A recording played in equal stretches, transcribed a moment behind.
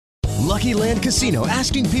Lucky Land Casino,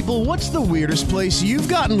 asking people, what's the weirdest place you've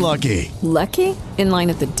gotten lucky? Lucky? In line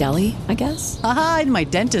at the deli, I guess? Aha, in my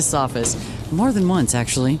dentist's office. More than once,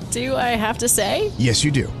 actually. Do I have to say? Yes,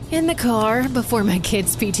 you do. In the car before my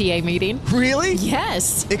kids' PTA meeting. Really?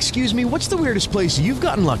 Yes. Excuse me, what's the weirdest place you've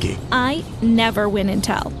gotten lucky? I never win and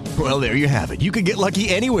tell. Well, there you have it. You can get lucky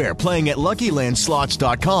anywhere, playing at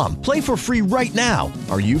LuckyLandSlots.com. Play for free right now.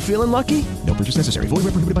 Are you feeling lucky? No purchase necessary. Void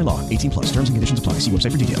where prohibited by law. 18 plus. Terms and conditions apply. See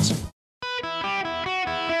website for details.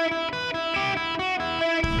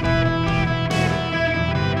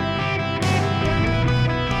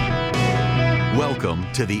 Welcome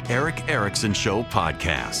to the Erick Erickson Show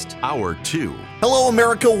podcast, Hour 2. Hello,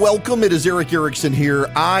 America. Welcome. It is Erick Erickson here.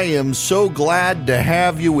 I am so glad to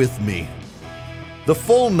have you with me. The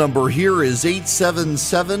phone number here is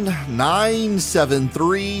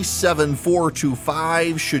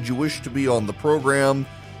 877-973-7425. Should you wish to be on the program,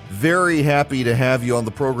 very happy to have you on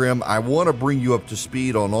the program. I want to bring you up to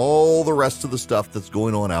speed on all the rest of the stuff that's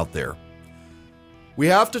going on out there. We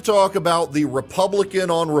have to talk about the Republican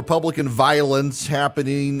on Republican violence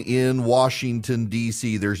happening in Washington,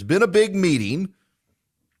 D.C. There's been a big meeting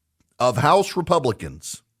of House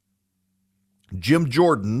Republicans. Jim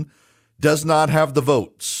Jordan does not have the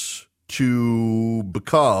votes to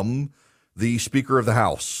become the Speaker of the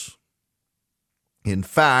House. In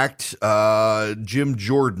fact, Jim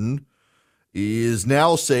Jordan is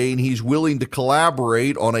now saying he's willing to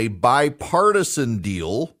collaborate on a bipartisan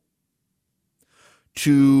deal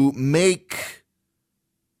to make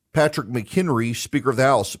Patrick McHenry Speaker of the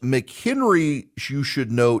House. McHenry, you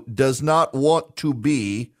should note, does not want to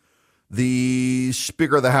be the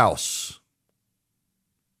Speaker of the House.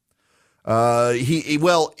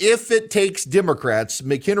 If it takes Democrats,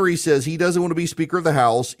 McHenry says he doesn't want to be Speaker of the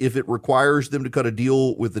House if it requires them to cut a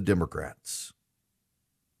deal with the Democrats.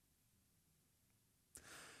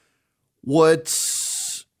 What's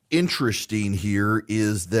interesting here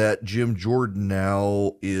is that Jim Jordan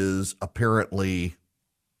now is apparently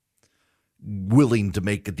willing to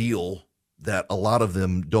make a deal that a lot of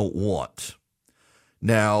them don't want.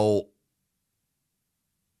 Now,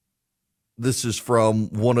 this is from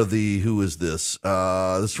one of the, who is this?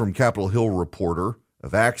 This is from Capitol Hill reporter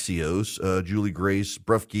of Axios, Julie Grace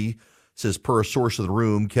Brefke, says, per a source in the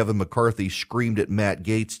room, Kevin McCarthy screamed at Matt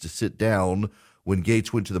Gaetz to sit down when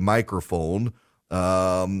Gaetz went to the microphone.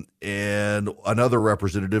 And another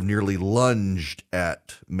representative nearly lunged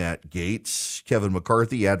at Matt Gaetz. Kevin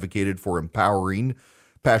McCarthy advocated for empowering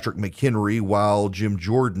Patrick McHenry while Jim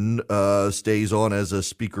Jordan stays on as a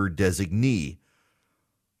speaker designee.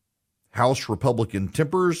 House Republican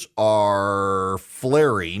tempers are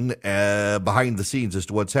flaring behind the scenes as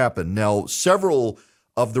to what's happened. Now, several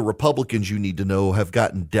of the Republicans you need to know have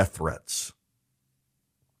gotten death threats.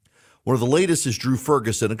 One of the latest is Drew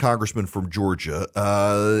Ferguson, a congressman from Georgia.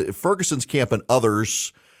 Ferguson's camp and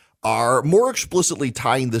others are more explicitly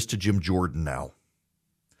tying this to Jim Jordan now.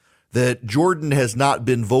 That Jordan has not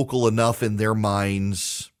been vocal enough in their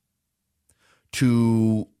minds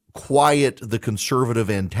to quiet the conservative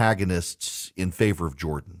antagonists in favor of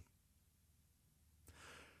Jordan.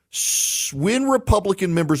 When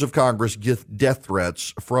Republican members of Congress get death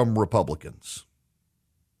threats from Republicans,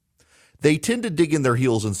 they tend to dig in their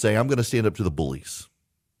heels and say, I'm going to stand up to the bullies.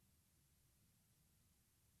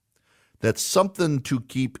 That's something to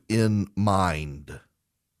keep in mind.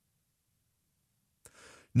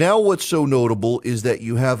 Now, what's so notable is that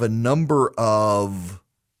you have a number of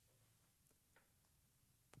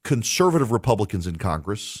conservative Republicans in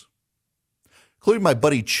Congress, including my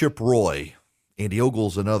buddy Chip Roy, Andy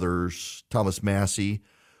Ogles and others, Thomas Massey,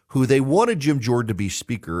 who they wanted Jim Jordan to be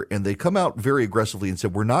Speaker, and they come out very aggressively and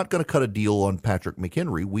said, we're not going to cut a deal on Patrick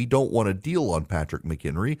McHenry. We don't want a deal on Patrick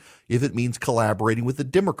McHenry if it means collaborating with the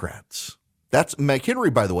Democrats. That's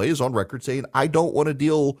McHenry, by the way, is on record saying, I don't want to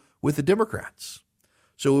deal with the Democrats.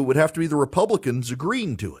 So it would have to be the Republicans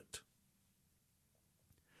agreeing to it.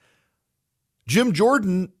 Jim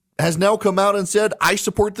Jordan has now come out and said, I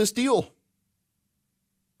support this deal.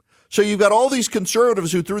 So you've got all these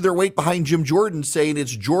conservatives who threw their weight behind Jim Jordan saying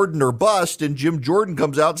it's Jordan or bust, and Jim Jordan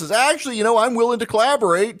comes out and says, actually, I'm willing to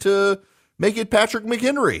collaborate to make it Patrick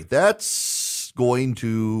McHenry. That's going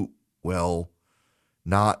to,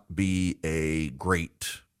 not be a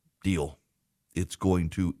great deal. It's going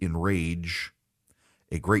to enrage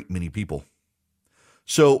a great many people.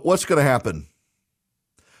 So what's going to happen?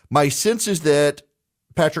 My sense is that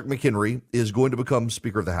Patrick McHenry is going to become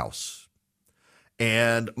Speaker of the House.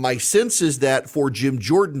 And my sense is that for Jim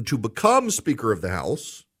Jordan to become Speaker of the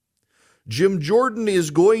House, Jim Jordan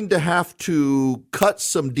is going to have to cut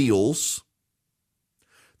some deals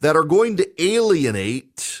that are going to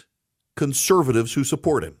alienate conservatives who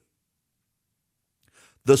support him.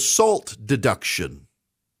 The SALT deduction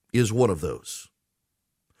is one of those.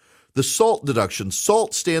 The SALT deduction,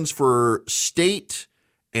 SALT stands for state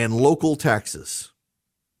and local taxes.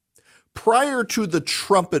 Prior to the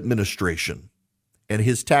Trump administration and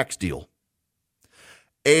his tax deal,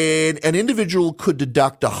 an individual could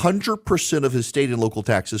deduct 100% of his state and local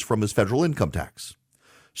taxes from his federal income tax.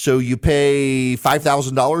 So you pay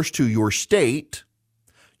 $5,000 to your state,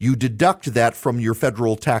 you deduct that from your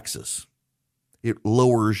federal taxes. It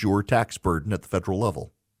lowers your tax burden at the federal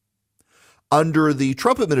level. Under the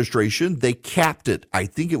Trump administration, they capped it. I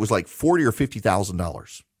think it was like $40,000 or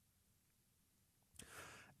 $50,000.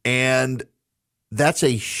 And that's a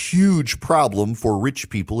huge problem for rich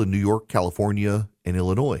people in New York, California, and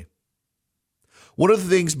Illinois. One of the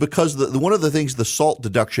things the SALT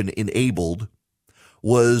deduction enabled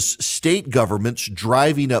was state governments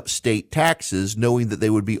driving up state taxes, knowing that they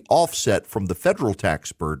would be offset from the federal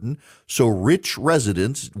tax burden, so rich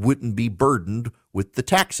residents wouldn't be burdened with the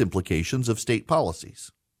tax implications of state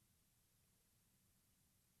policies.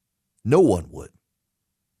 No one would.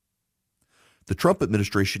 The Trump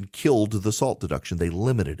administration killed the SALT deduction. They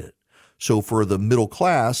limited it. So for the middle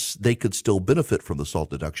class, they could still benefit from the SALT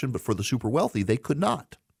deduction, but for the super wealthy, they could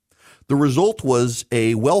not. The result was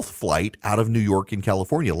a wealth flight out of New York and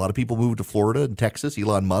California. A lot of people moved to Florida and Texas.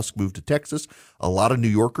 Elon Musk moved to Texas. A lot of New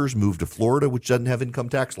Yorkers moved to Florida, which doesn't have income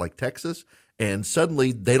tax like Texas. And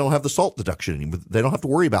suddenly they don't have the SALT deduction anymore. They don't have to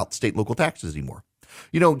worry about state and local taxes anymore.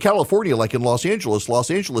 You know, in California, like in Los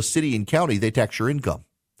Angeles city and county, they tax your income.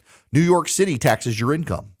 New York City taxes your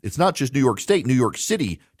income. It's not just New York State. New York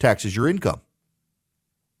City taxes your income.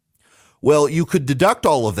 Well, you could deduct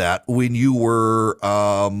all of that when you were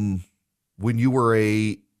a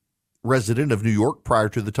resident of New York prior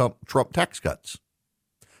to the Trump tax cuts.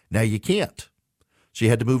 Now you can't. So you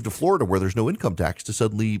had to move to Florida where there's no income tax to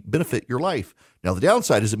suddenly benefit your life. Now the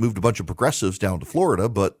downside is it moved a bunch of progressives down to Florida,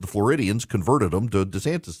 but the Floridians converted them to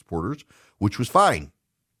DeSantis supporters, which was fine.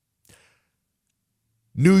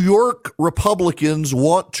 New York Republicans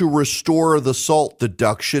want to restore the SALT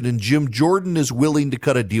deduction, and Jim Jordan is willing to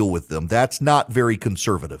cut a deal with them. That's not very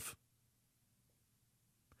conservative.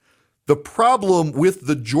 The problem with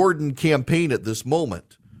the Jordan campaign at this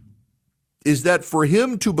moment is that for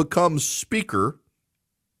him to become speaker,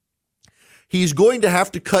 he's going to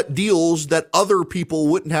have to cut deals that other people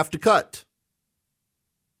wouldn't have to cut.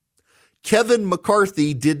 Kevin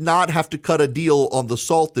McCarthy did not have to cut a deal on the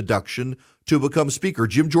SALT deduction to become speaker.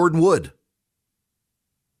 Jim Jordan would.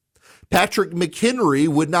 Patrick McHenry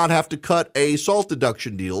would not have to cut a SALT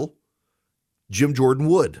deduction deal. Jim Jordan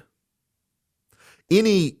would.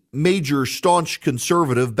 Any major staunch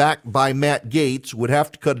conservative backed by Matt Gaetz would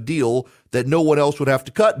have to cut a deal that no one else would have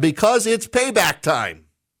to cut because it's payback time.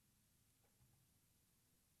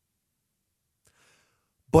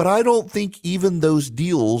 But I don't think even those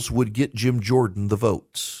deals would get Jim Jordan the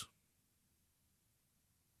votes.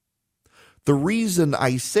 The reason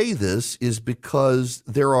I say this is because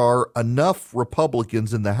there are enough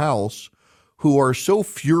Republicans in the House who are so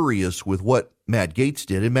furious with what Matt Gaetz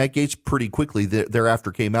did, and Matt Gaetz pretty quickly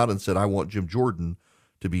thereafter came out and said, I want Jim Jordan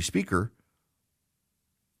to be speaker.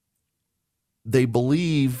 They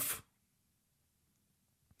believe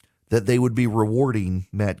that they would be rewarding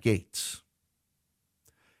Matt Gaetz,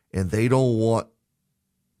 and they don't want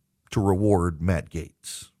to reward Matt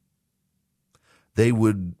Gaetz. They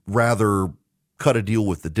would rather cut a deal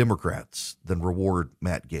with the Democrats than reward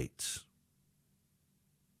Matt Gaetz.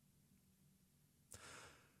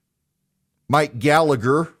 Mike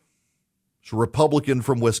Gallagher is a Republican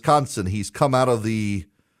from Wisconsin. He's come out of the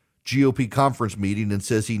GOP conference meeting and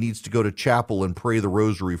says he needs to go to chapel and pray the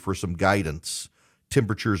rosary for some guidance.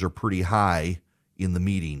 Temperatures are pretty high in the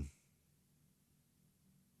meeting.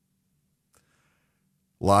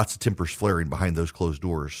 Lots of tempers flaring behind those closed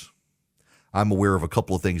doors. I'm aware of a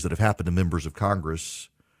couple of things that have happened to members of Congress,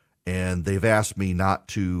 and they've asked me not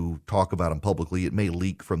to talk about them publicly. It may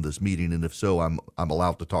leak from this meeting, and if so, I'm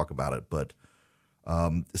allowed to talk about it. But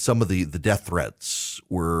some of the death threats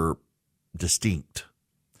were distinct.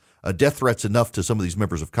 Death threats enough to some of these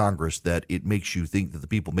members of Congress that it makes you think that the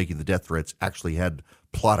people making the death threats actually had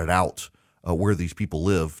plotted out where these people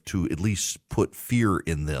live to at least put fear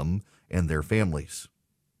in them and their families.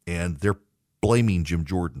 And they're blaming Jim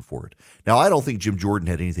Jordan for it. Now, I don't think Jim Jordan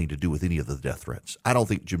had anything to do with any of the death threats. I don't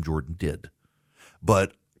think Jim Jordan did.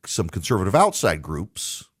 But some conservative outside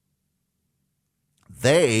groups,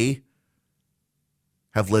 they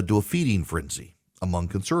have led to a feeding frenzy among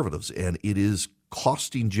conservatives, and it is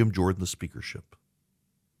costing Jim Jordan the speakership.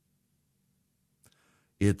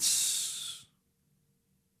 It's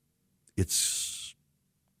it's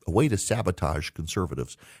a way to sabotage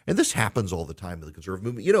conservatives. And this happens all the time in the conservative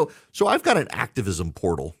movement. So I've got an activism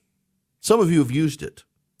portal. Some of you have used it,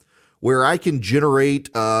 where I can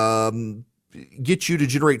generate, get you to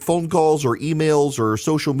generate phone calls or emails or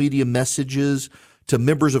social media messages to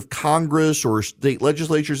members of Congress or state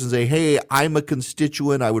legislatures and say, hey, I'm a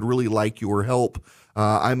constituent. I would really like your help.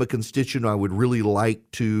 I'm a constituent. I would really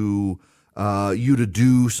like to you to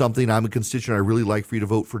do something. I'm a constituent. I really like for you to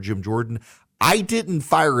vote for Jim Jordan. I didn't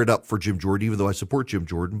fire it up for Jim Jordan, even though I support Jim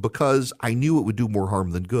Jordan, because I knew it would do more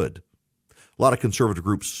harm than good. A lot of conservative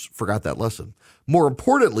groups forgot that lesson. More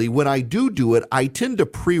importantly, when I do it, I tend to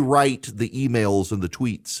pre-write the emails and the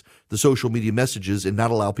tweets, the social media messages, and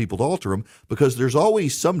not allow people to alter them, because there's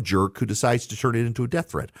always some jerk who decides to turn it into a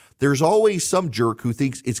death threat. There's always some jerk who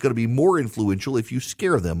thinks it's going to be more influential if you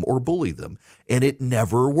scare them or bully them. And it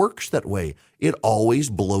never works that way. It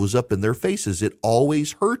always blows up in their faces. It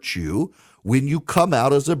always hurts you when you come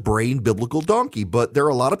out as a brain biblical donkey. But there are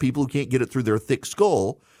a lot of people who can't get it through their thick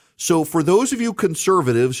skull. So for those of you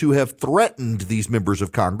conservatives who have threatened these members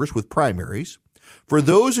of Congress with primaries, for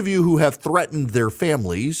those of you who have threatened their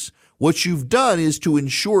families, what you've done is to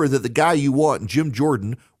ensure that the guy you want, Jim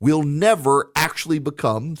Jordan, will never actually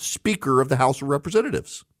become Speaker of the House of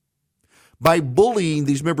Representatives. By bullying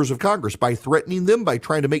these members of Congress, by threatening them, by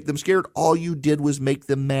trying to make them scared, all you did was make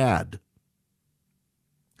them mad.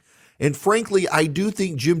 And frankly, I do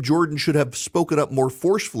think Jim Jordan should have spoken up more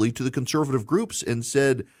forcefully to the conservative groups and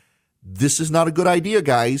said, this is not a good idea,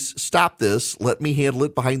 guys. Stop this. Let me handle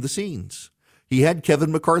it behind the scenes. He had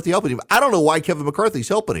Kevin McCarthy helping him. I don't know why Kevin McCarthy's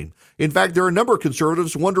helping him. In fact, there are a number of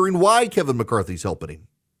conservatives wondering why Kevin McCarthy's helping him.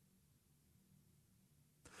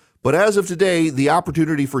 But as of today, the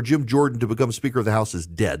opportunity for Jim Jordan to become Speaker of the House is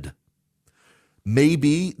dead.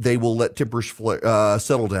 Maybe they will let tempers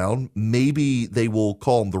settle down. Maybe they will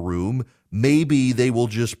calm the room. Maybe they will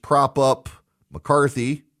just prop up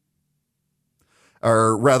McCarthy,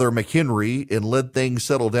 or rather McHenry, and let things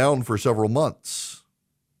settle down for several months.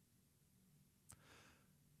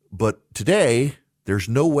 But today, there's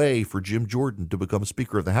no way for Jim Jordan to become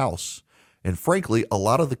Speaker of the House. And frankly, a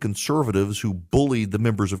lot of the conservatives who bullied the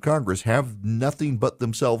members of Congress have nothing but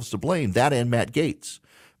themselves to blame, that and Matt Gaetz.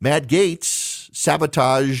 Matt Gaetz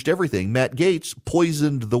sabotaged everything. Matt Gaetz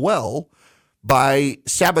poisoned the well by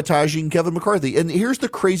sabotaging Kevin McCarthy. And here's the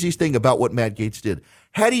craziest thing about what Matt Gaetz did.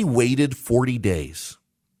 Had he waited 40 days,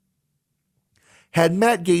 had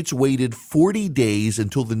Matt Gaetz waited 40 days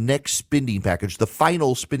until the next spending package, the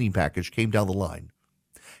final spending package, came down the line,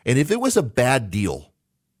 and if it was a bad deal,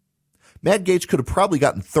 Matt Gaetz could have probably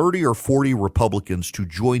gotten 30 or 40 Republicans to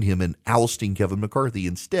join him in ousting Kevin McCarthy.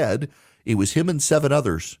 Instead, it was him and 7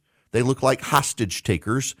 others. They look like hostage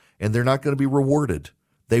takers, and they're not going to be rewarded.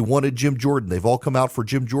 They wanted Jim Jordan. They've all come out for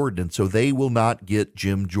Jim Jordan, and so they will not get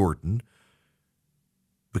Jim Jordan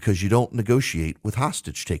because you don't negotiate with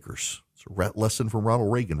hostage takers. It's a lesson from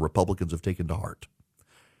Ronald Reagan Republicans have taken to heart.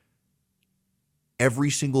 Every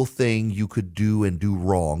single thing you could do and do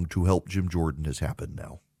wrong to help Jim Jordan has happened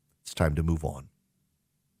now. It's time to move on.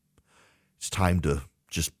 It's time to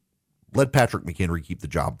just let Patrick McHenry keep the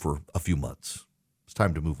job for a few months. It's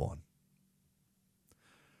time to move on.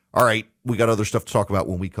 All right, we got other stuff to talk about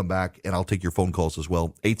when we come back, and I'll take your phone calls as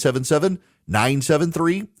well.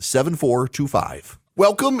 877-973-7425.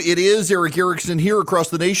 Welcome. It is Erick Erickson here across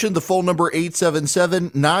the nation. The phone number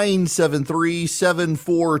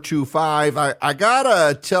 877-973-7425. I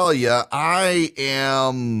gotta tell you, I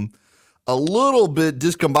am a little bit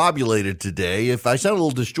discombobulated today. If I sound a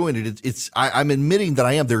little disjointed, I'm admitting that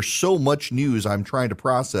I am. There's so much news I'm trying to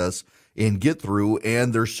process and get through,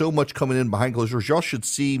 and there's so much coming in behind closed doors. Y'all should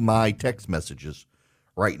see my text messages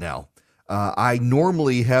right now. I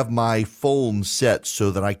normally have my phone set so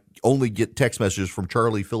that I only get text messages from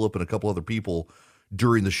Charlie, Phillip, and a couple other people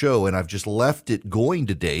during the show, and I've just left it going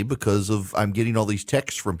today because I'm getting all these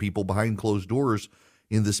texts from people behind closed doors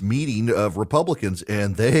in this meeting of Republicans,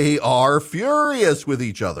 and they are furious with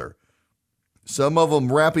each other. Some of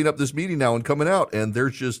them wrapping up this meeting now and coming out, and they're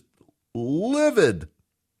just livid.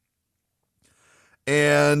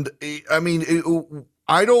 And I mean,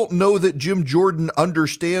 I don't know that Jim Jordan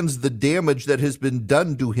understands the damage that has been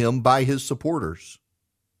done to him by his supporters.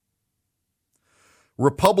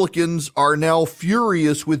 Republicans are now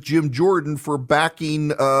furious with Jim Jordan for backing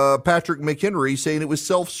Patrick McHenry, saying it was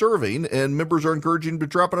self-serving, and members are encouraging him to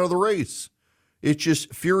drop out of the race. It's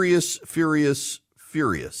just furious, furious,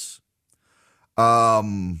 furious. I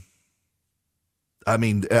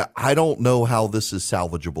mean, I don't know how this is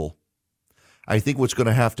salvageable. I think what's going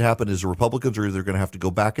to happen is the Republicans are either going to have to go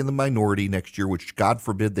back in the minority next year, which God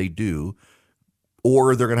forbid they do,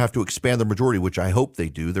 or they're going to have to expand their majority, which I hope they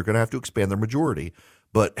do. They're going to have to expand their majority.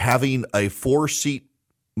 But having a 4-seat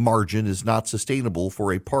margin is not sustainable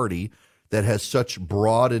for a party that has such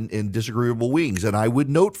broad and disagreeable wings. And I would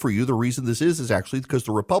note for you, the reason this is actually because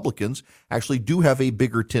the Republicans actually do have a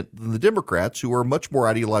bigger tent than the Democrats, who are much more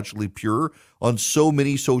ideologically pure on so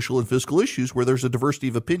many social and fiscal issues where there's a diversity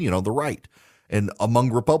of opinion on the right and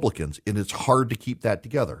among Republicans. And it's hard to keep that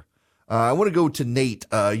together. I want to go to Nate.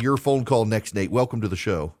 Your phone call next, Nate. Welcome to the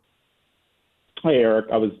show. Hi, Eric.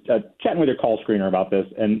 I was chatting with your call screener about this,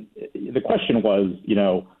 and the question was,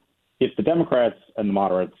 if the Democrats and the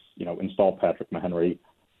moderates, install Patrick McHenry,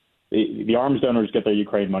 the arms donors get their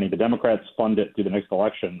Ukraine money, the Democrats fund it through the next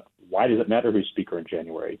election, why does it matter who's Speaker in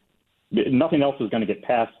January? Nothing else is going to get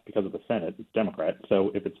passed because of the Senate. It's Democrat.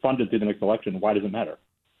 So if it's funded through the next election, why does it matter?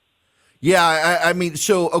 Yeah, I mean,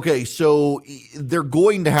 so they're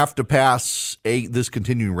going to have to pass this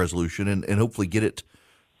continuing resolution and hopefully get it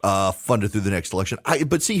funded through the next election.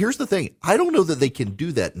 But see, here's the thing. I don't know that they can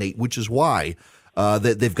do that, Nate, which is why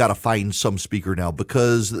that they've got to find some speaker now,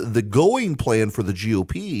 because the going plan for the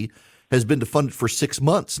GOP has been to fund it for 6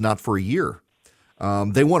 months, not for a year.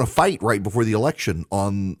 They want to fight right before the election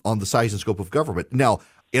on the size and scope of government. Now,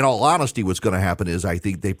 in all honesty, what's going to happen is I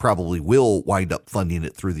think they probably will wind up funding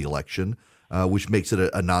it through the election, which makes it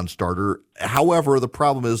a non-starter. However, the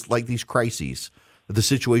problem is, like these crises, the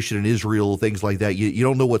situation in Israel, things like that, you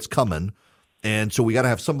don't know what's coming. And so we got to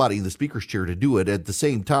have somebody in the speaker's chair to do it. At the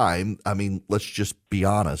same time, I mean, let's just be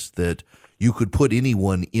honest that you could put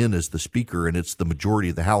anyone in as the speaker and it's the majority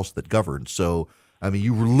of the House that governs. So, I mean,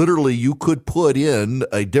 you could put in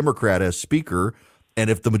a Democrat as speaker,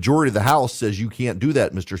 and if the majority of the House says you can't do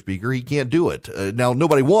that, Mr. Speaker, he can't do it. Now,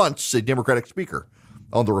 nobody wants a Democratic speaker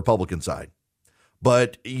on the Republican side.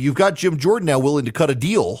 But you've got Jim Jordan now willing to cut a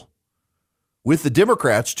deal with the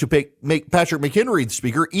Democrats to make Patrick McHenry the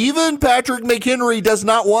speaker. Even Patrick McHenry does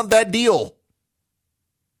not want that deal.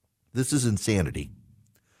 This is insanity.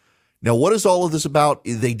 Now, what is all of this about?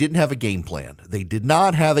 They didn't have a game plan. They did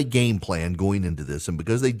not have a game plan going into this. And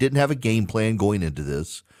because they didn't have a game plan going into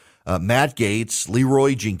this, Matt Gaetz,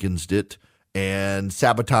 Leroy Jenkins did and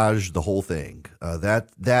sabotaged the whole thing.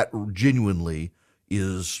 That genuinely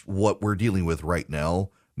is what we're dealing with right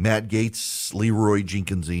now. Matt Gaetz, Leroy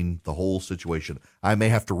Jenkinsing, the whole situation. I may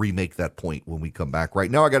have to remake that point when we come back. Right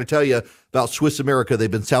now, I got to tell you about Swiss America. They've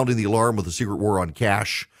been sounding the alarm with a secret war on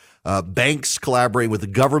cash. Banks collaborating with the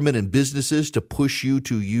government and businesses to push you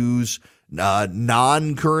to use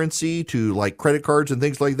non-currency to like credit cards and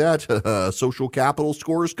things like that. Social capital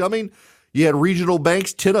scores coming. You had regional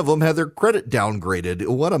banks, 10 of them had their credit downgraded.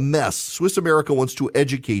 What a mess. Swiss America wants to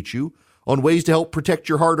educate you on ways to help protect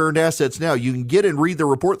your hard-earned assets now. You can get and read the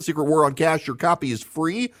report, The Secret War on Cash. Your copy is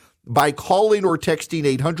free by calling or texting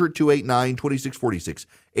 800-289-2646.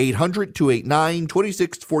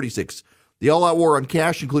 800-289-2646. The all-out war on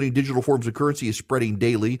cash, including digital forms of currency, is spreading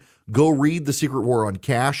daily. Go read The Secret War on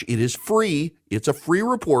Cash. It is free. It's a free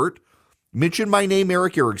report. Mention my name,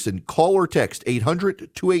 Eric Erickson. Call or text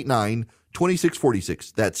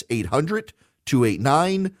 800-289-2646. That's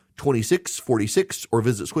 800-289-2646, or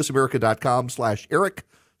visit SwissAmerica.com/Eric,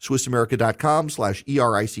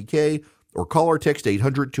 SwissAmerica.com/ERICK, or call or text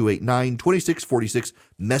 800-289-2646.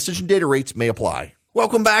 Message and data rates may apply.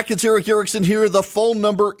 Welcome back. It's Eric Erickson here. The phone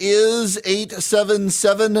number is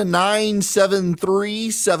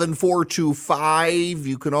 877-973-7425.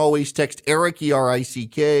 You can always text Eric,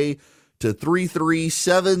 ERICK, to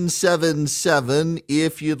 33777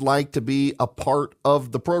 if you'd like to be a part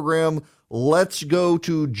of the program. Let's go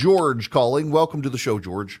to George calling. Welcome to the show,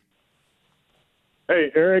 George.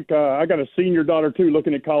 Hey, Eric, I got a senior daughter, too,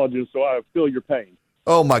 looking at colleges, so I feel your pain.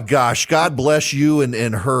 Oh, my gosh. God bless you and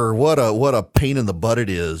her. What a pain in the butt it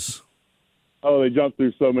is. Oh, they jump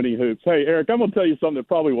through so many hoops. Hey, Eric, I'm going to tell you something that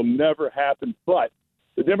probably will never happen, but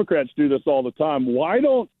the Democrats do this all the time. Why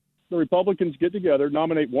don't the Republicans get together,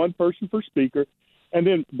 nominate one person for speaker, and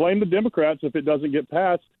then blame the Democrats if it doesn't get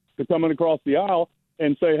passed for coming across the aisle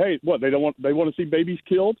and say, hey, what, they want to see babies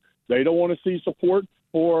killed? They don't want to see support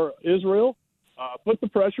for Israel? Put the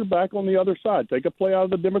pressure back on the other side. Take a play out of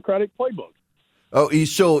the Democratic playbook. Oh,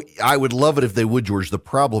 so I would love it if they would, George. The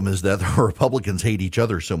problem is that the Republicans hate each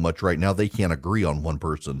other so much right now they can't agree on one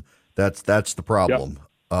person. That's the problem.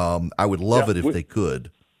 Yep. I would love it if they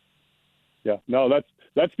could. Yeah, no, that's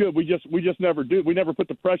good. We just never do. We never put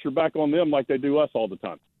the pressure back on them like they do us all the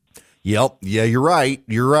time. Yep. Yeah, you're right.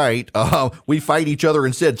 You're right. We fight each other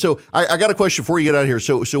instead. So I got a question before you get out of here.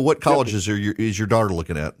 So what colleges is your daughter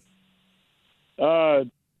looking at?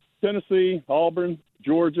 Tennessee, Auburn,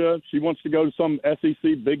 Georgia. She wants to go to some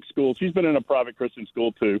SEC big school. She's been in a private Christian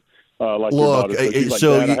school too. Like your Look, daughter. She's like,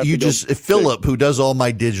 so "Dad, I have you to go just Philip, who does all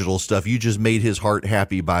my digital stuff, you just made his heart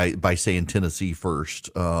happy by saying Tennessee first.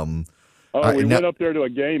 We went up there to a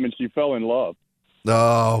game and she fell in love.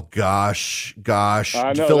 Oh gosh.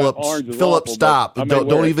 I know, Philip, that orange is Philip, awful, stop! but I may wear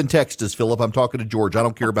Don't it. even text us, Philip. I'm talking to George. I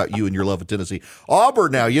don't care about you and your love of Tennessee.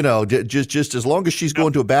 Auburn, now just as long as she's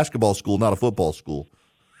going to a basketball school, not a football school.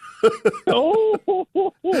 Oh,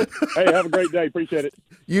 hey, have a great day. Appreciate it.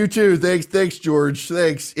 You too. Thanks, George.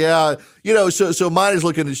 Thanks. Yeah, so mine is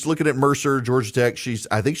looking at Mercer, Georgia Tech.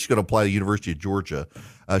 I think she's going to apply to the University of Georgia.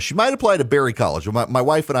 She might apply to Berry College. My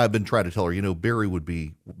wife and I have been trying to tell her, Berry would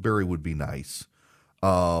be nice.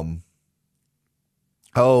 Oh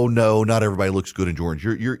no, not everybody looks good in orange.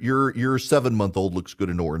 Your 7-month-old looks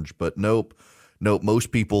good in orange, but nope.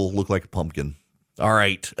 Most people look like a pumpkin. All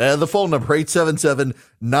right. The phone number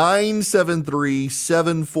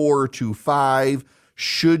 877-973-7425.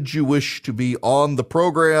 Should you wish to be on the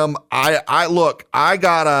program? I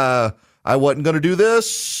wasn't going to do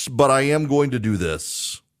this, but I am going to do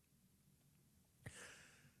this.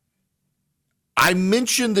 I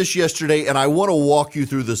mentioned this yesterday, and I want to walk you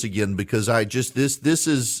through this again because there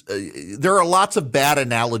are lots of bad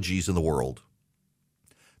analogies in the world.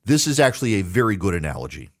 This is actually a very good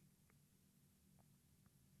analogy.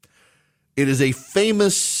 It is a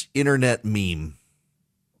famous internet meme.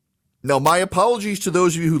 Now, my apologies to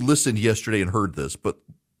those of you who listened yesterday and heard this, but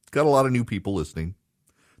got a lot of new people listening.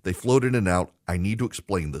 They float in and out. I need to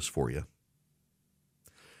explain this for you.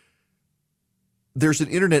 There's an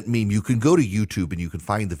internet meme. You can go to YouTube and you can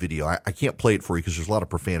find the video. I can't play it for you because there's a lot of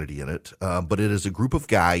profanity in it, but it is a group of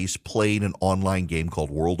guys playing an online game called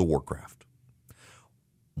World of Warcraft.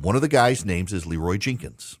 One of the guys' names is Leroy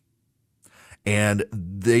Jenkins. And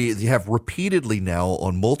they have repeatedly now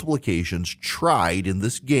on multiple occasions tried in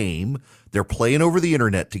this game. They're playing over the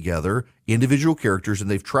internet together, individual characters,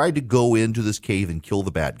 and they've tried to go into this cave and kill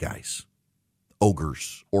the bad guys.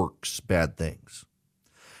 Ogres, orcs, bad things.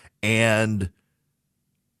 And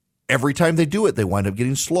every time they do it, they wind up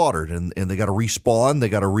getting slaughtered, and they got to respawn, they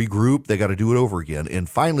got to regroup, they got to do it over again. And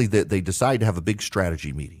finally, they decide to have a big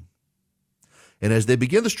strategy meeting. And as they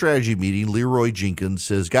begin the strategy meeting, Leroy Jenkins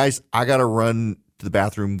says, guys, I got to run to the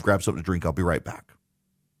bathroom, grab something to drink. I'll be right back.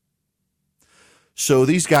 So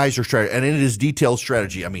these guys are trying, and it is detailed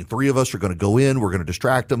strategy. I mean, 3 of us are going to go in. We're going to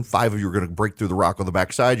distract them. 5 of you are going to break through the rock on the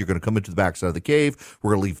backside. You're going to come into the backside of the cave.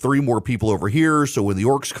 We're going to leave 3 more people over here. So when the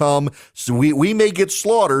orcs come, so we may get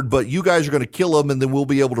slaughtered, but you guys are going to kill them, and then we'll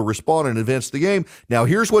be able to respawn and advance the game. Now,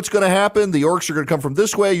 here's what's going to happen. The orcs are going to come from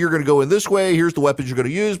this way. You're going to go in this way. Here's the weapons you're going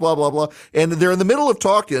to use, blah, blah, blah. And they're in the middle of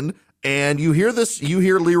talking, and you hear this. You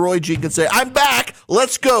hear Leroy Jenkins say, I'm back.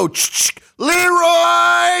 Let's go.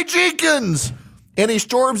 Leroy Jenkins. And he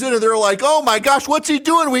storms in, and they're like, oh, my gosh, what's he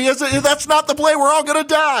doing? That's not the play. We're all going to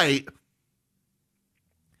die.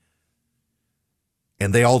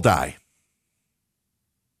 And they all die.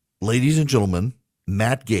 Ladies and gentlemen,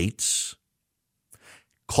 Matt Gaetz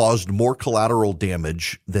caused more collateral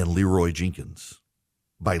damage than Leroy Jenkins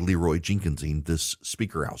by Leroy Jenkinsing this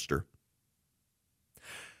speaker ouster.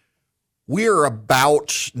 We're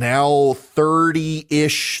about now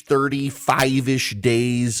 30-ish, 35-ish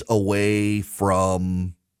days away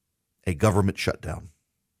from a government shutdown.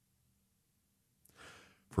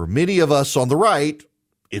 For many of us on the right,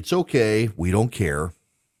 it's okay. We don't care.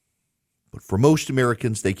 But for most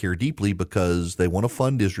Americans, they care deeply because they want to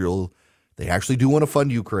fund Israel. They actually do want to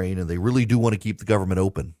fund Ukraine, and they really do want to keep the government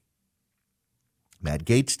open. Matt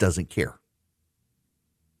Gaetz doesn't care.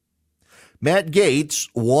 Matt Gaetz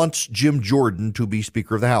wants Jim Jordan to be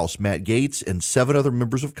Speaker of the House. Matt Gaetz and 7 other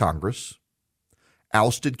members of Congress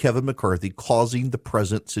ousted Kevin McCarthy, causing the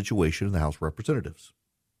present situation in the House of Representatives.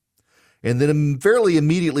 And then fairly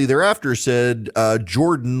immediately thereafter said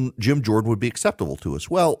Jim Jordan would be acceptable to us.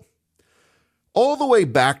 Well, all the way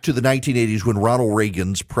back to the 1980s when Ronald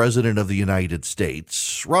Reagan's president of the United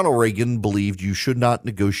States, Ronald Reagan believed you should not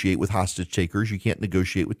negotiate with hostage takers. You can't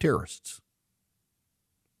negotiate with terrorists.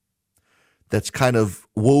 That's kind of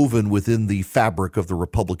woven within the fabric of the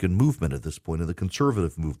Republican movement at this point, of the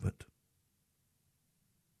conservative movement.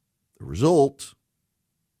 The result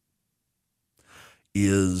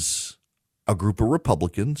is a group of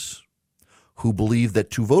Republicans who believe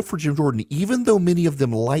that to vote for Jim Jordan, even though many of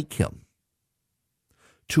them like him,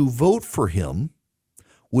 to vote for him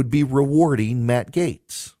would be rewarding Matt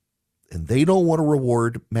Gaetz. And they don't want to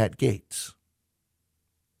reward Matt Gaetz.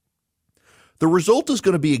 The result is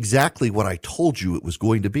going to be exactly what I told you it was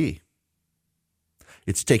going to be.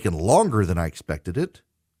 It's taken longer than I expected it,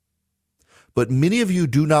 but many of you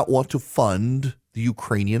do not want to fund the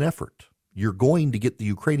Ukrainian effort. You're going to get the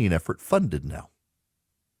Ukrainian effort funded now.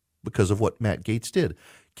 because of what Matt Gaetz did.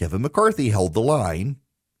 Kevin McCarthy held the line.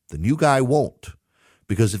 The new guy won't.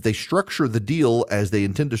 Because if they structure the deal as they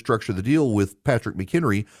intend to structure the deal with Patrick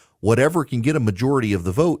McHenry, whatever can get a majority of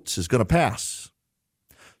the votes is going to pass.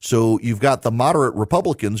 So you've got the moderate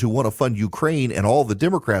Republicans who want to fund Ukraine and all the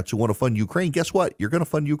Democrats who want to fund Ukraine. Guess what? You're going to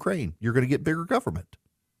fund Ukraine. You're going to get bigger government.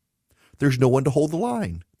 There's no one to hold the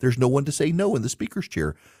line. There's no one to say no in the speaker's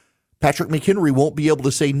chair. Patrick McHenry won't be able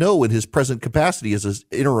to say no in his present capacity as an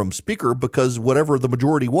interim speaker because whatever the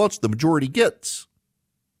majority wants, the majority gets.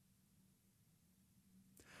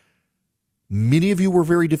 Many of you were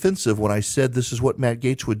very defensive when I said this is what Matt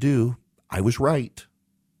Gaetz would do. I was right.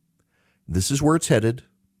 This is where it's headed.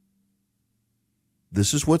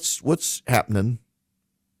 This is what's happening.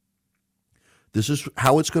 This is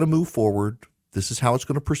how it's going to move forward. This is how it's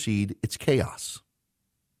going to proceed. It's chaos.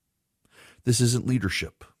 This isn't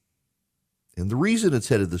leadership. And the reason it's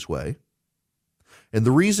headed this way, and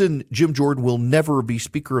the reason Jim Jordan will never be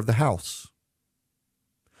Speaker of the House,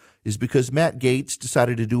 is because Matt Gaetz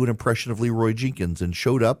decided to do an impression of Leroy Jenkins and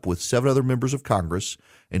showed up with 7 other members of Congress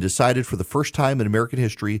and decided for the first time in American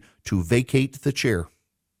history to vacate the chair.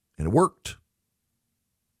 And it worked.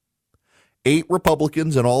 8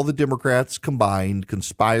 Republicans and all the Democrats combined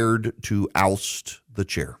conspired to oust the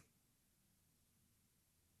chair.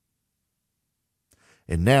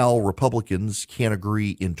 And now Republicans can't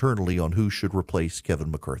agree internally on who should replace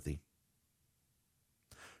Kevin McCarthy.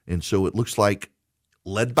 And so it looks like,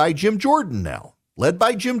 led by Jim Jordan now, they're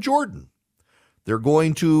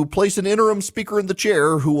going to place an interim speaker in the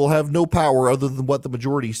chair who will have no power other than what the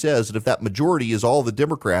majority says. And if that majority is all the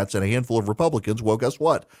Democrats and a handful of Republicans, well, guess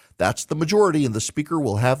what? That's the majority, and the speaker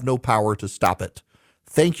will have no power to stop it.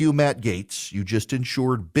 Thank you, Matt Gaetz. You just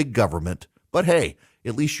ensured big government. But hey,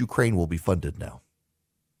 at least Ukraine will be funded now.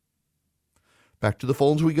 Back to the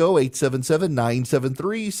phones we go,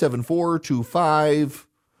 877-973-7425.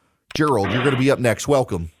 Gerald, you're going to be up next.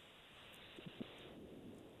 Welcome.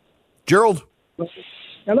 Gerald.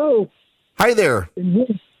 Hello. Hi there.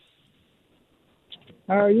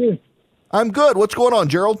 How are you? I'm good. What's going on,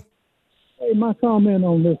 Gerald? Hey, my comment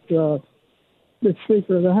on this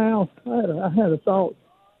Speaker of the House, I had a thought.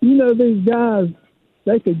 You know, these guys,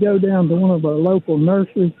 they could go down to one of our local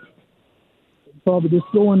nurseries, probably just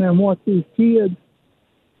go in there and watch these kids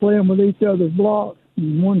playing with each other's blocks,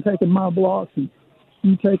 and one taking my blocks and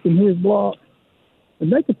you taking his blocks,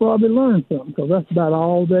 and they could probably learn something because that's about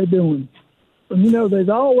all they're doing. And, you know, there's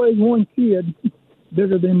always one kid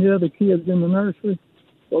bigger than the other kids in the nursery.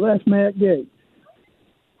 Well, that's Matt Gaetz.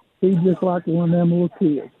 He's just like one of them little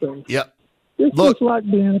kids. So yep. It's just like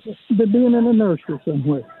being in a nursery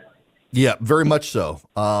somewhere. Yeah, very much so.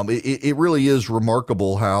 It really is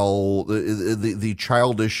remarkable how the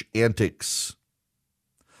childish antics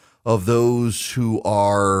of those who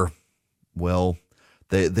are, well,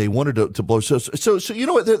 they wanted to blow. So you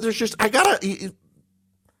know what? There's just I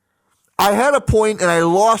had a point and I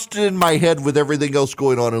lost it in my head with everything else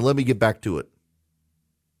going on, and let me get back to it.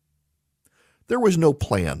 There was no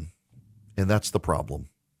plan, and that's the problem.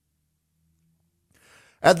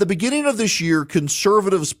 At the beginning of this year,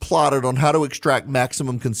 conservatives plotted on how to extract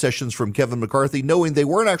maximum concessions from Kevin McCarthy, knowing they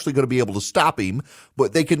weren't actually going to be able to stop him,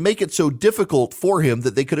 but they could make it so difficult for him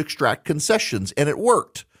that they could extract concessions, and it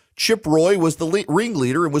worked. Chip Roy was the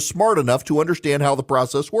ringleader and was smart enough to understand how the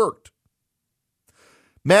process worked.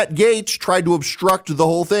 Matt Gaetz tried to obstruct the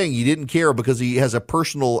whole thing. He didn't care because he has a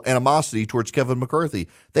personal animosity towards Kevin McCarthy.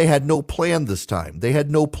 They had no plan this time. They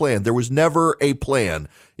had no plan. There was never a plan.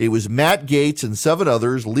 It was Matt Gaetz and 7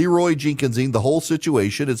 others, Leroy Jenkinsing, the whole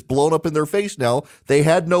situation. It's blown up in their face now. They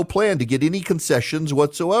had no plan to get any concessions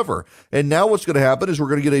whatsoever. And now what's going to happen is we're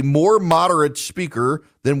going to get a more moderate speaker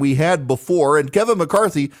than we had before. And Kevin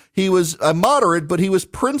McCarthy, he was a moderate, but he was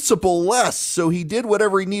principle-less. So he did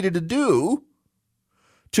whatever he needed to do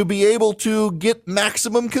to be able to get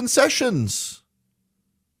maximum concessions.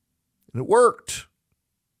 And it worked.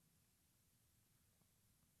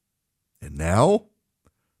 And now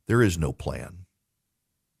there is no plan.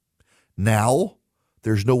 Now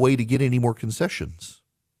there's no way to get any more concessions.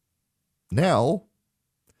 Now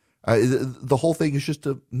the whole thing is just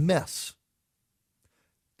a mess.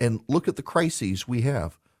 And look at the crises we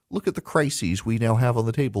have. Look at the crises we now have on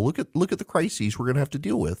the table. Look at the crises we're going to have to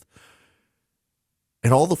deal with.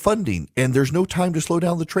 And all the funding, and there's no time to slow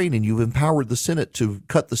down the train, and you've empowered the Senate to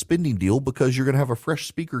cut the spending deal because you're going to have a fresh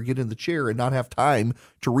speaker get in the chair and not have time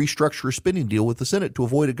to restructure a spending deal with the Senate to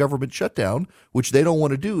avoid a government shutdown, which they don't want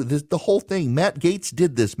to do. The whole thing, Matt Gaetz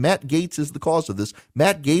did this. Matt Gaetz is the cause of this.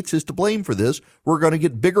 Matt Gaetz is to blame for this. We're going to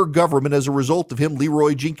get bigger government as a result of him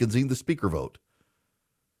Leroy Jenkinsing the speaker vote.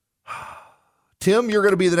 Tim, you're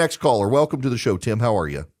going to be the next caller. Welcome to the show, Tim. How are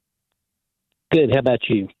you? Good. How about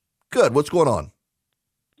you? Good. What's going on?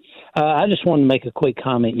 I just wanted to make a quick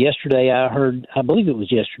comment. Yesterday, I believe it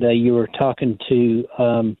was yesterday, you were talking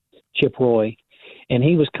to Chip Roy, and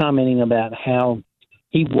he was commenting about how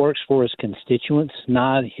he works for his constituents,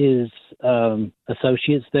 not his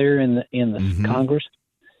associates there in the Congress.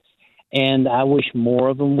 And I wish more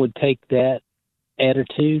of them would take that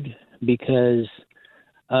attitude, because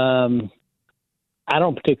I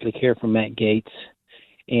don't particularly care for Matt Gaetz,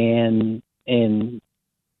 and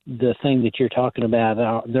the thing that you're talking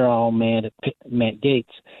about, they're all mad at Matt Gaetz,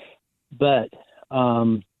 but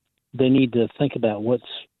they need to think about what's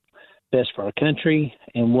best for our country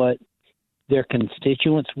and what their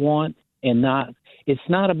constituents want, and it's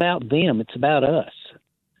not about them, it's about us.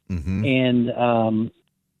 And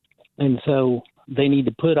so they need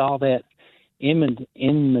to put all that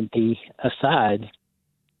enmity aside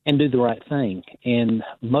and do the right thing. And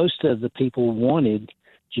most of the people wanted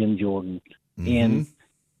Jim Jordan. And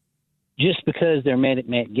just because they're mad at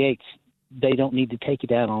Matt Gaetz, they don't need to take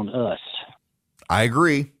it out on us. I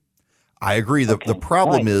agree. The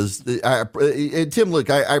problem is, Tim, look,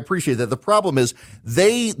 I appreciate that. The problem is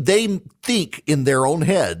they think in their own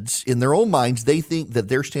heads, in their own minds, they think that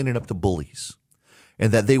they're standing up to bullies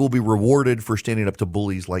and that they will be rewarded for standing up to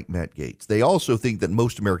bullies like Matt Gaetz. They also think that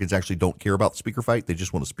most Americans actually don't care about the speaker fight. They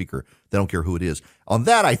just want a speaker. They don't care who it is. On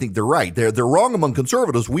that, I think they're right. They're wrong among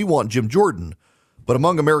conservatives. We want Jim Jordan. But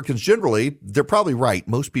among Americans generally, they're probably right.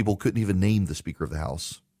 Most people couldn't even name the Speaker of the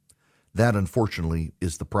House. That, unfortunately,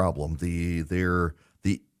 is the problem. The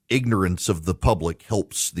ignorance of the public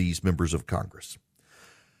helps these members of Congress.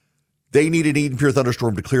 They needed Eden Pure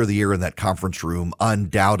Thunderstorm to clear the air in that conference room,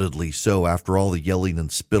 undoubtedly so. After all the yelling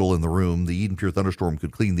and spittle in the room, the Eden Pure Thunderstorm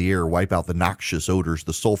could clean the air, wipe out the noxious odors,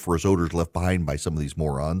 the sulfurous odors left behind by some of these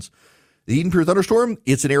morons. The Eden Pure Thunderstorm,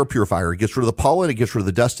 it's an air purifier. It gets rid of the pollen. It gets rid of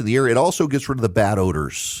the dust in the air. It also gets rid of the bad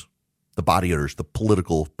odors, the body odors, the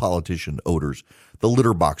politician odors, the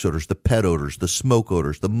litter box odors, the pet odors, the smoke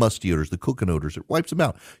odors, the musty odors, the cooking odors. It wipes them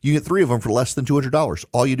out. You get 3 of them for less than $200.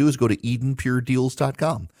 All you do is go to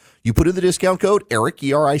EdenPureDeals.com. You put in the discount code ERIC,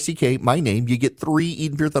 E-R-I-C-K, my name. You get 3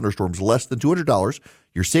 Eden Pure Thunderstorms less than $200.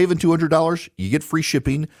 You're saving $200. You get free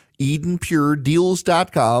shipping.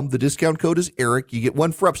 EdenPureDeals.com. The discount code is ERIC. You get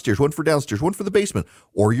 1 for upstairs, 1 for downstairs, 1 for the basement,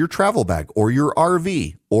 or your travel bag, or your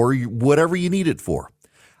RV, or whatever you need it for.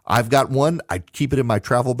 I've got one. I keep it in my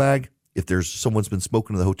travel bag. If there's someone's been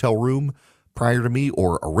smoking in the hotel room prior to me,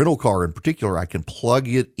 or a rental car in particular, I can plug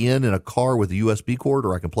it in a car with a USB cord,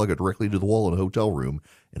 or I can plug it directly to the wall in a hotel room,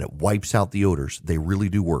 and it wipes out the odors. They really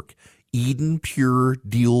do work.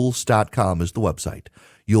 EdenPureDeals.com is the website.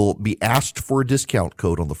 You'll be asked for a discount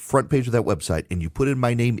code on the front page of that website, and you put in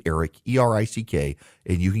my name, Eric, E-R-I-C-K,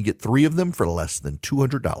 and you can get 3 of them for less than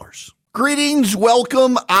 $200. Greetings,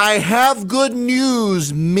 welcome. I have good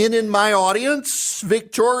news, men in my audience.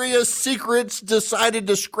 Victoria's Secrets decided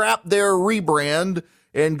to scrap their rebrand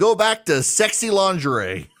and go back to sexy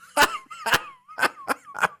lingerie.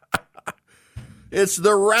 It's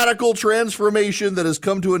the radical transformation that has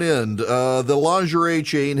come to an end. The lingerie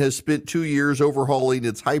chain has spent 2 years overhauling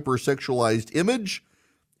its hypersexualized image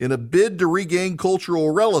in a bid to regain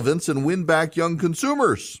cultural relevance and win back young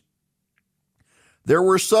consumers. There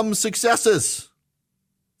were some successes.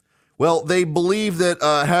 Well, they believe that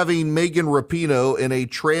having Megan Rapinoe in a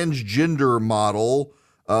transgender model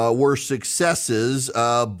were successes,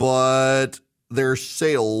 but their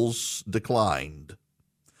sales declined.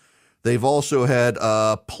 They've also had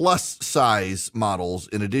plus-size models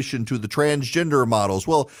in addition to the transgender models.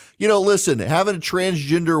 Well, listen, having a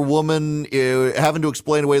transgender woman having to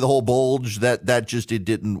explain away the whole bulge, that just it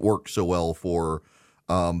didn't work so well for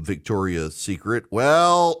Victoria's Secret.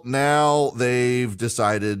 Well, now they've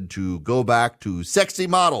decided to go back to sexy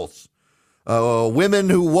models, women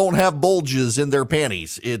who won't have bulges in their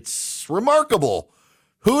panties. It's remarkable.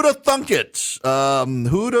 Who'd have thunk it?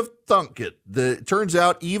 Who'd have thunk it? It turns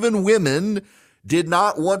out even women did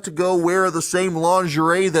not want to go wear the same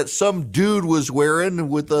lingerie that some dude was wearing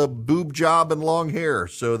with a boob job and long hair.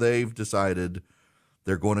 So they've decided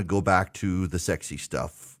they're going to go back to the sexy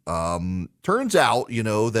stuff. Turns out,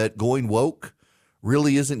 that going woke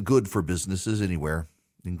really isn't good for businesses anywhere,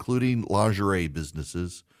 including lingerie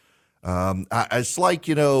businesses. It's like,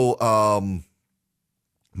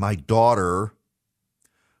 my daughter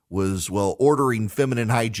was, ordering feminine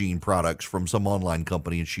hygiene products from some online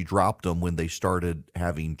company, and she dropped them when they started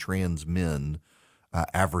having trans men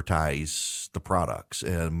advertise the products.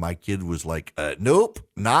 And my kid was like, nope,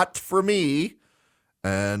 not for me.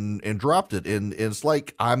 And dropped it. And it's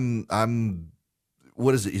like,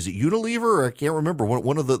 what is it? Is it Unilever? I can't remember.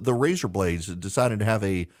 One of the razor blades decided to have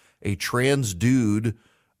a trans dude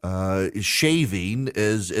shaving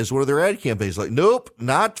as one of their ad campaigns. Like, nope,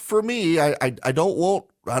 not for me. I don't want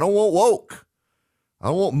woke.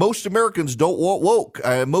 Most Americans don't want woke.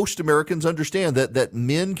 Most Americans understand that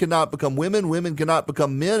men cannot become women, women cannot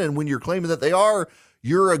become men, and when you're claiming that they are,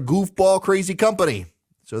 you're a goofball crazy company.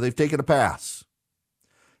 So they've taken a pass.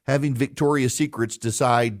 Having Victoria's Secrets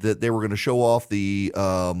decide that they were going to show off the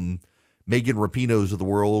Megan Rapinos of the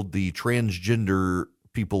world, the transgender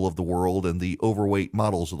people of the world, and the overweight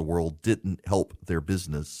models of the world didn't help their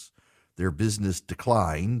business. Their business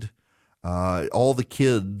declined. All the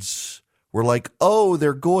kids were like, oh,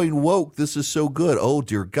 they're going woke. This is so good. Oh,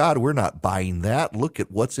 dear God, we're not buying that. Look at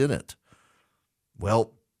what's in it.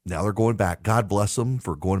 Well, now they're going back. God bless them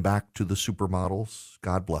for going back to the supermodels.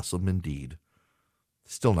 God bless them indeed.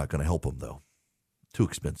 Still not going to help them, though. Too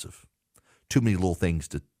expensive. Too many little things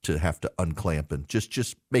to have to unclamp and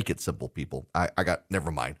just make it simple, people.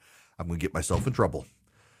 Never mind. I'm going to get myself in trouble.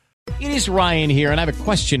 It is Ryan here, and I have a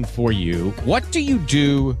question for you. What do you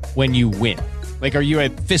do when you win? Like, are you a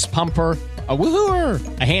fist pumper, a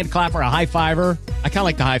woohooer, a hand clapper, a high fiver? I kind of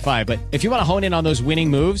like the high five, but if you want to hone in on those winning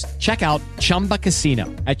moves, check out Chumba Casino.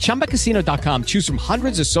 At ChumbaCasino.com, choose from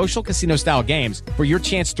hundreds of social casino-style games for your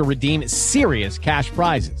chance to redeem serious cash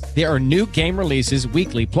prizes. There are new game releases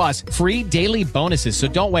weekly, plus free daily bonuses, so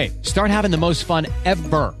don't wait. Start having the most fun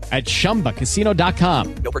ever at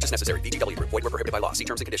ChumbaCasino.com. No purchase necessary. VGW. Void where prohibited by law. See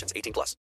terms and conditions. 18+.